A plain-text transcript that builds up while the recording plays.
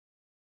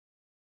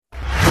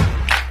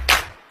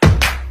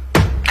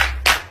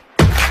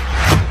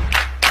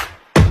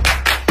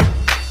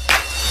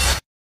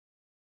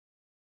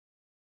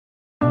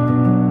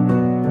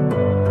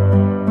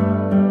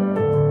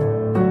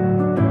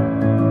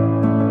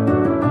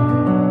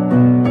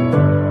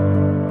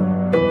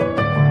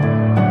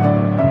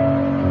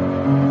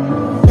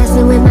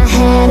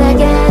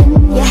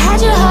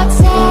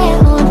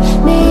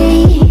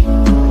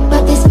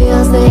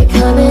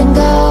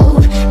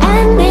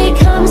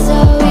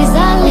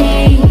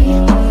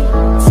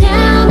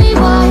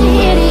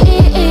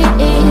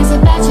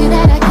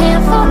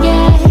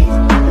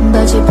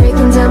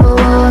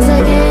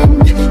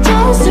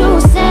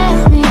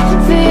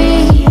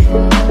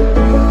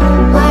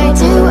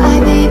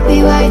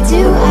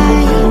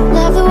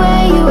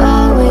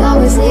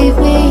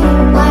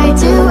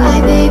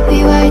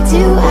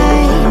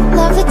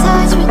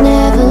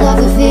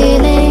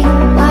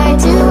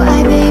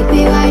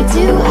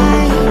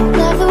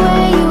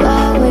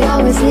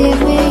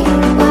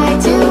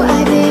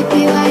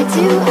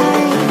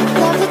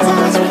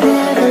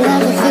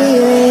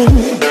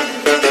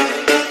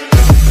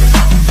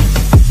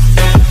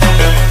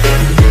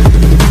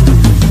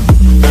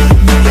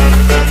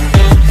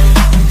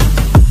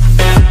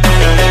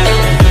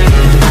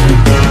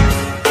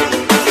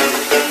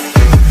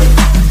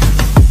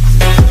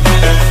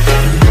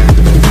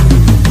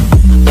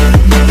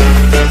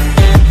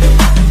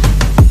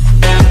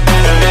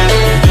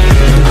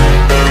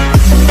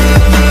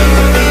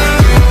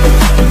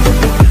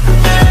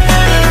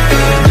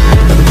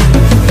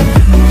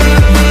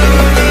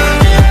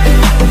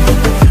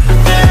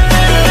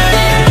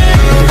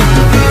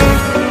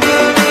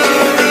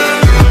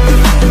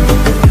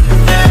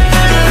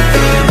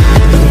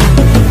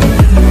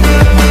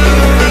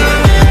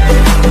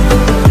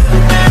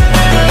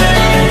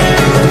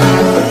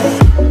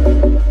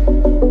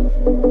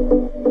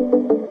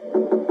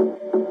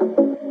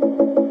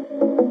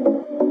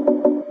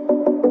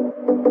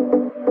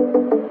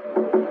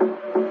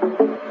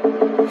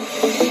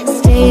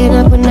staying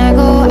up when I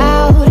go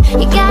out.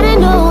 You gotta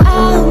know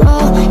I'm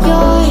all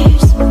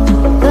yours.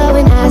 But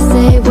when I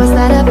say what's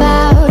that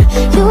about,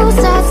 you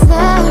start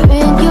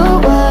slurring your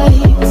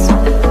words.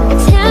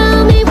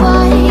 Tell me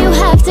why you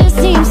have to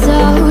seem so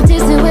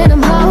distant when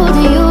I'm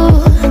holding you.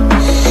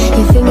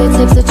 Your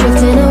fingertips are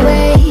drifting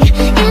away,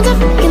 and I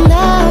fucking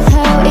love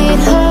how it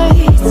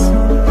hurts.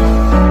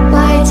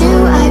 Why do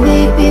I,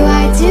 baby,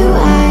 why do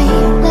I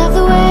love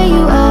the way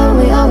you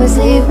always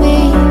leave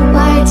me?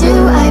 Why do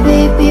I,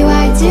 baby,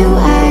 why do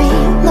I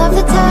love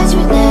the touch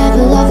but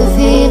never love the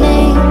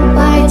feeling?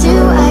 Why do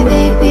I,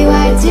 baby,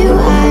 why do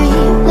I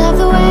love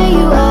the way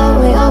you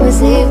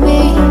always leave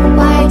me?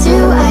 Why do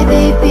I,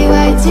 baby,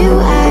 why do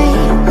I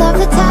love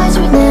the touch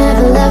but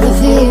never love the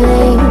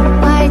feeling?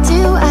 Why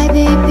do I,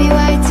 baby,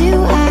 why do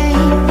I?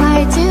 Why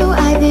do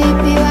I,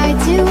 baby, why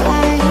do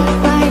I?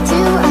 Why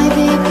do I,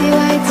 baby,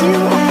 why do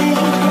I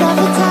love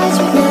the touch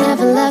but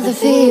never love the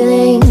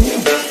feeling?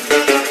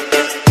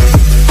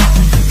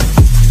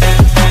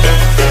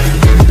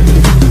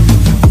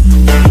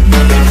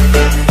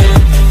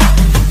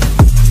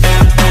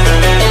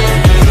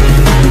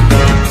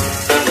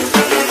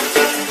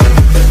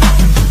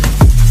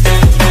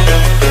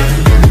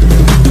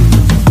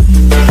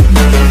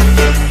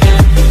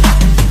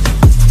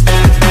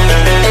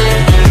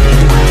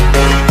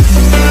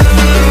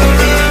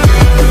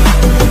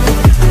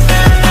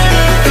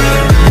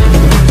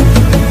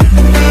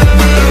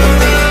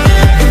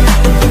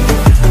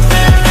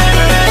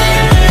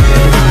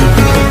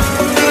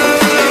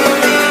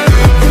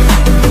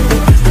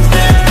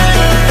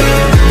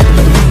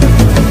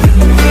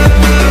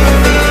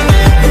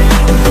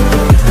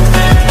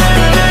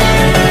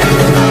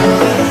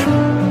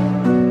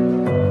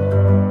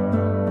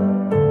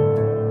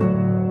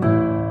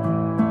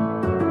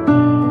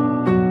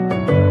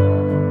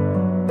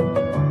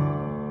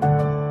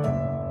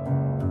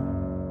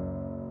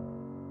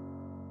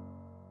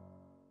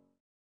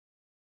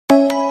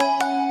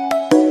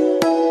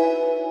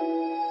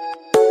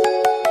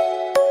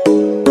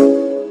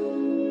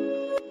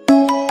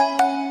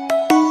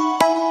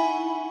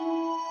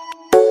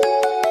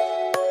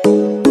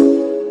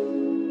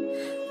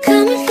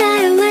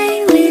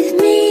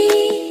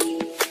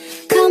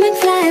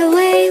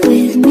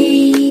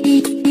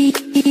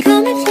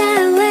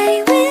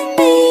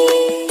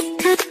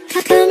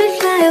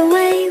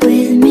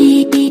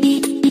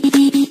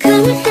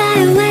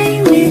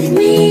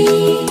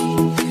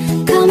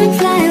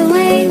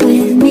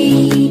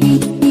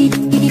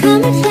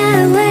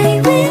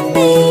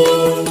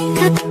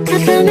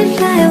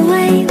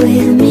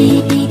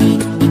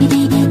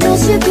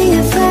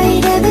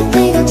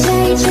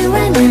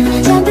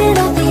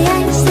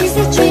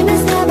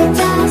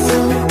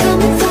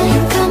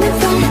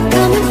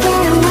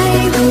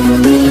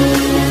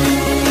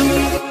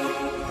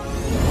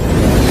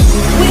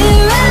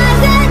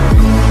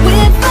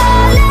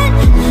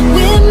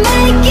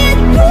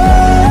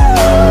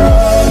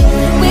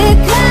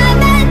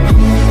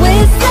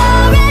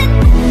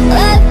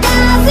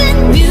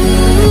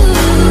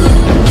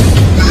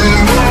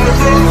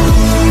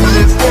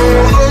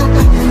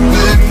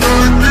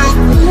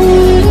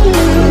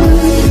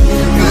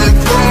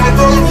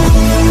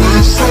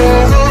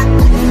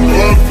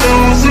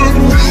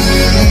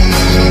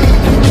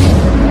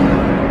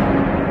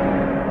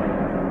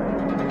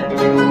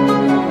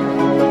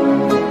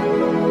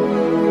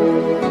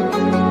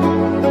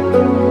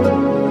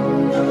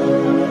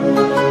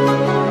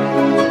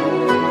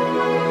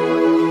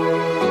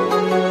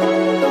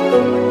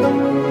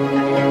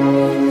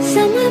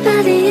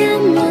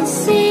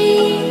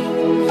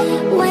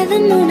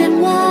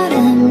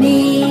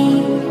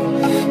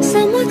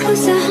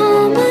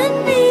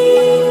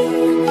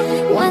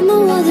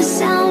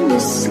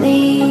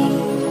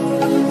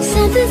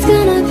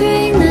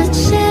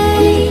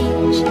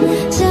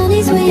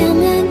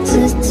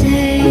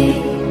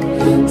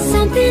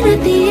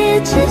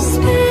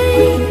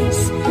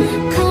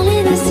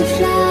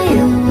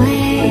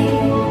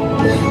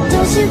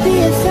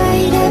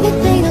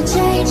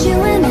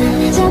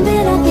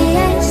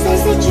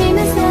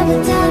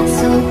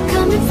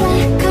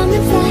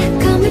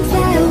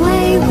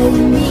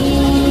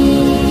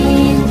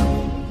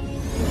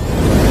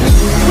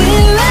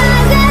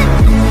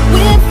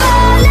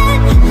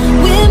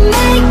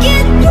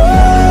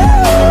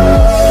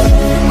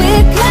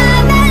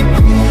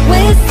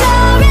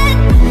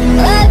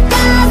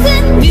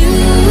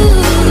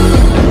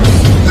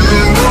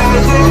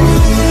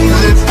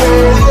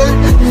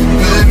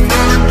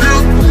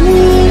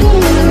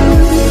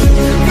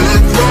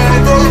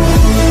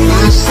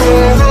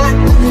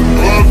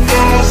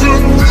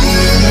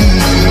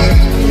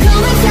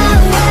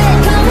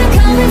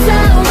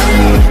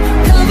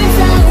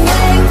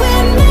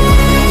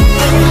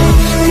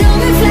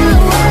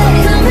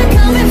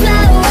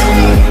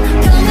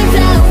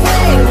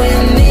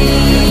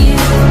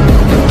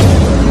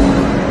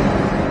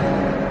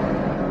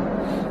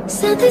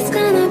 Something's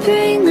gonna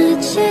bring the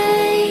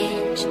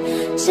change.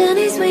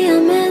 Journeys we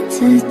are meant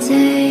to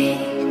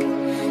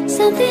take.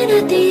 Something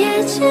at the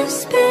edge of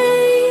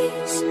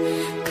space,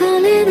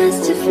 calling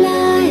us to fly.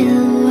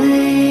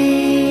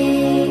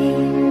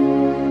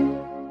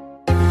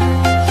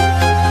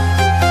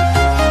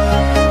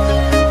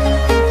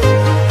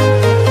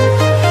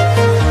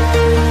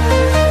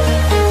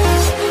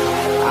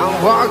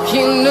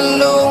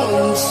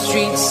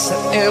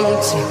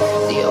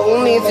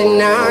 thing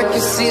I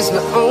can see is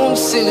my own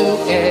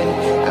silhouette.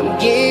 I'm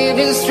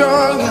getting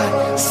stronger,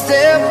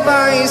 step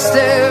by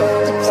step.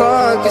 The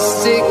clock is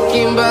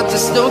ticking, but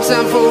there's no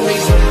time for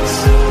regrets.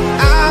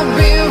 I've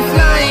been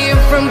flying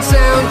from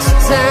town to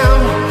town,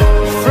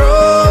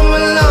 from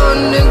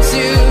London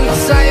to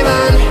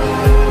Taiwan.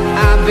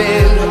 I've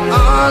been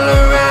all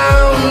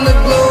around the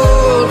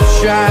globe,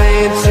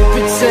 trying to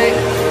protect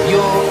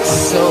your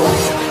soul.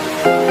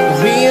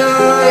 We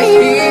are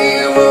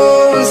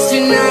heroes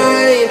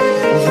tonight.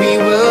 We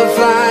will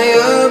fly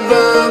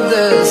above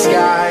the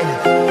sky.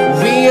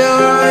 We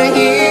are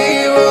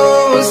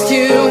heroes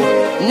tonight.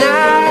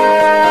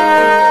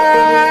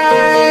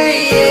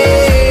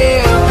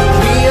 Yeah.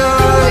 We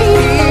are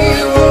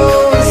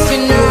heroes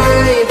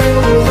tonight.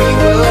 We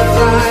will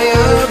fly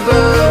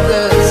above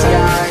the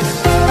sky.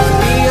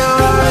 We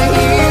are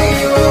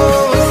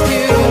heroes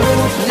tonight.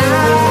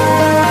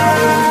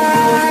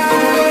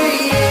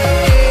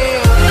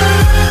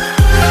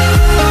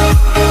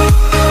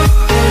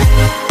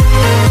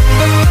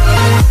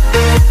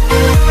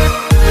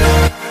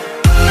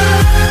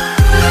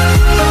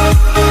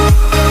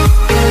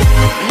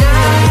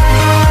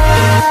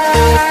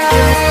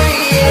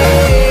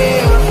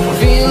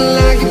 Feel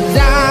like a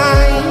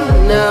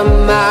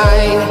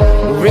dynamite,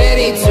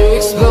 ready to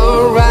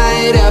explode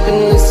right up in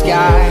the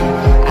sky.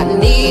 I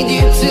need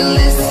you to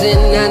listen,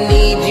 I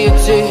need you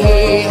to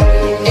hear,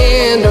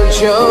 and don't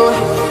show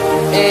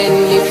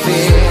any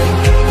fear.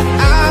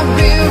 I've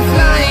been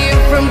flying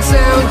from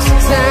town to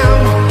town,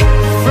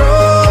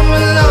 from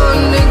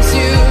London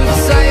to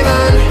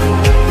Taiwan.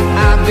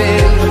 I've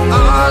been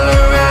all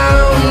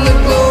around the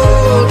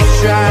globe,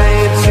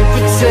 trying to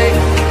protect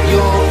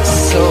your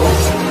soul.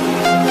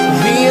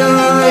 We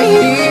are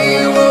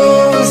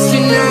heroes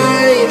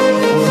tonight.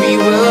 We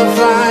will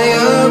fly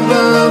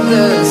above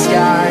the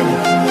sky.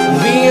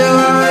 We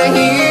are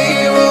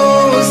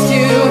heroes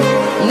tonight.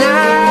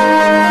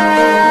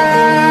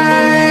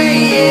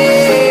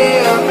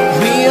 Yeah.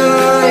 We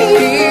are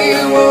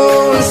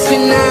heroes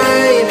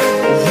tonight.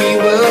 We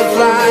will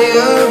fly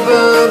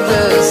above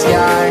the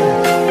sky.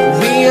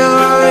 We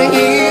are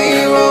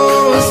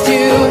heroes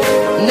tonight.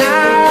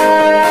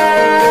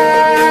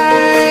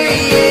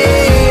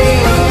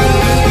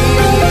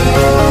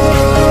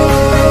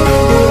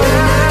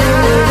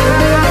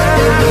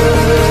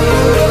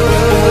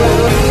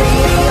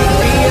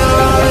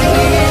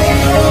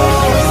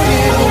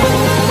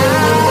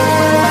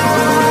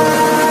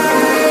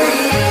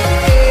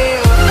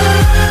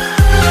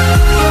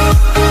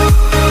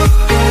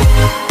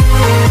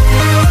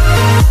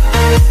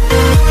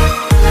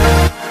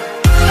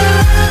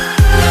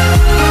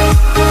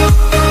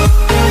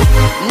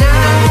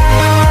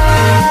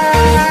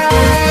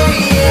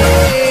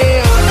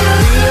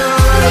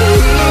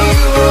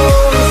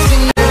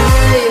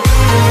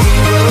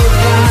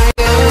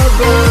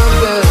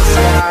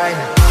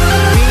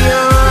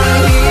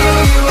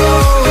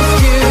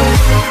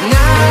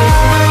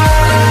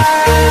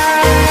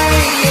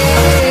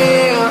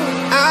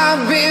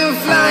 I've been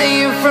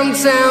flying from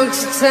town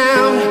to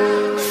town,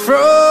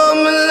 from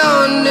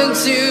London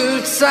to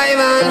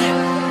Taiwan.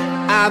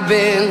 I've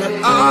been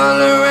all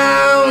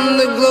around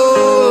the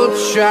globe,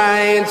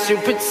 trying to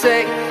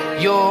protect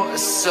your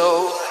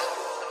soul.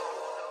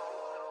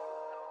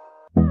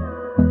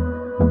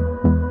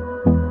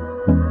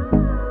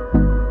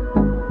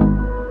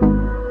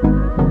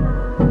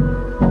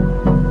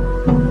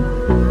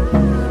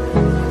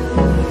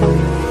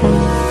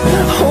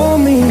 Hold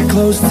me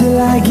close till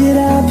I get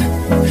up.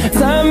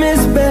 Time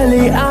is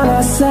barely on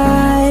our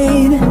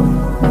side.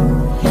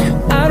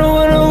 I don't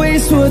wanna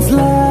waste what's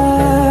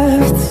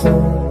left.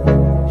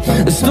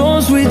 The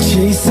storms we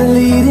chase are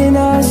leading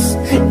us,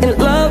 and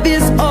love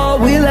is all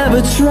we'll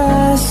ever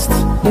trust.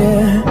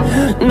 Yeah,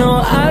 no,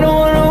 I don't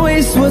wanna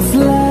waste what's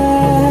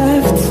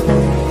left.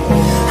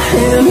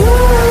 And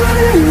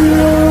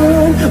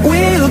on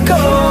we'll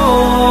go,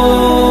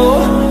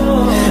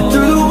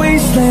 through the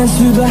wastelands,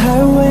 through the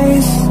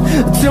highways,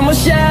 till my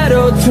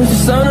shadow turns to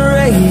sun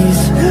rays.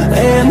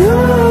 And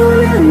on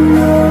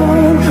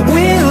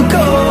we'll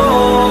go,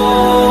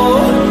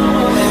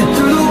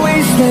 through the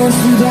wastelands,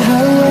 through the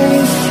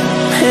highways,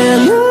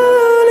 and on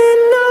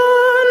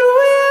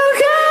we'll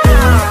go.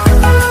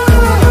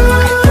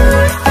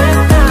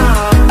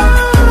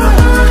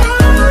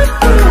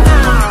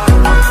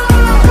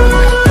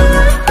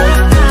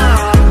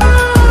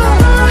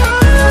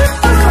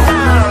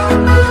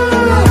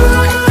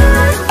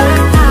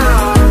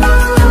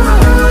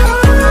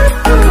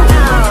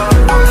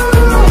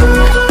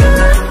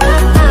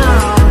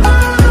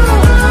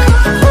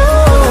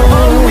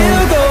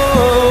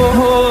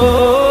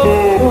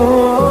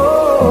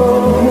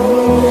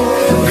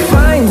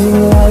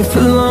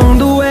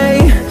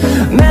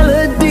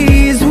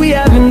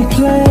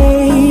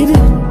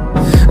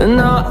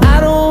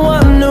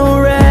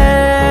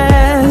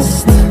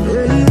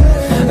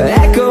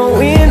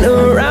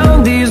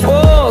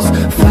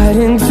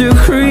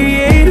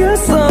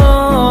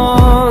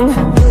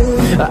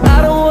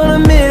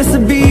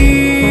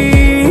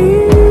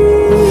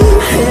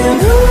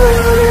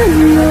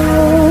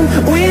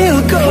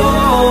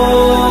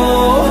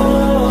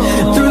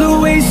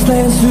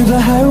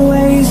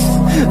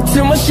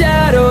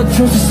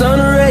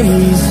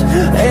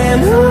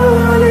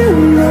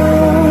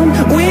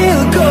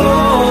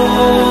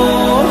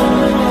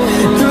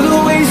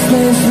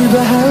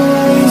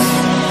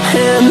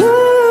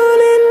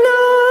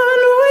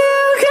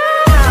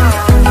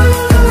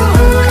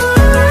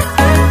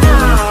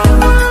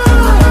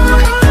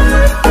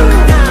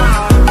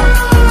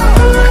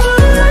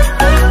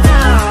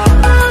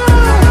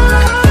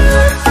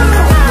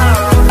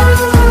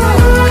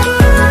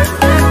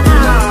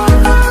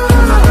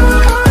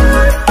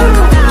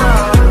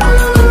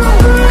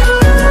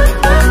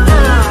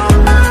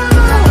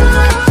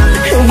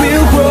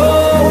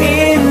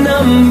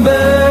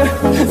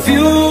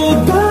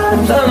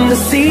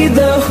 see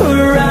the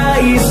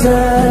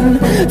horizon,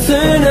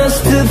 turn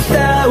us to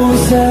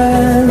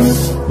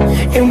thousands,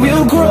 and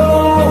we'll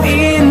grow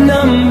in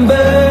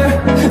number,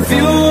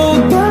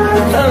 fueled by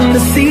them to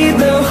see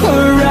the horizon.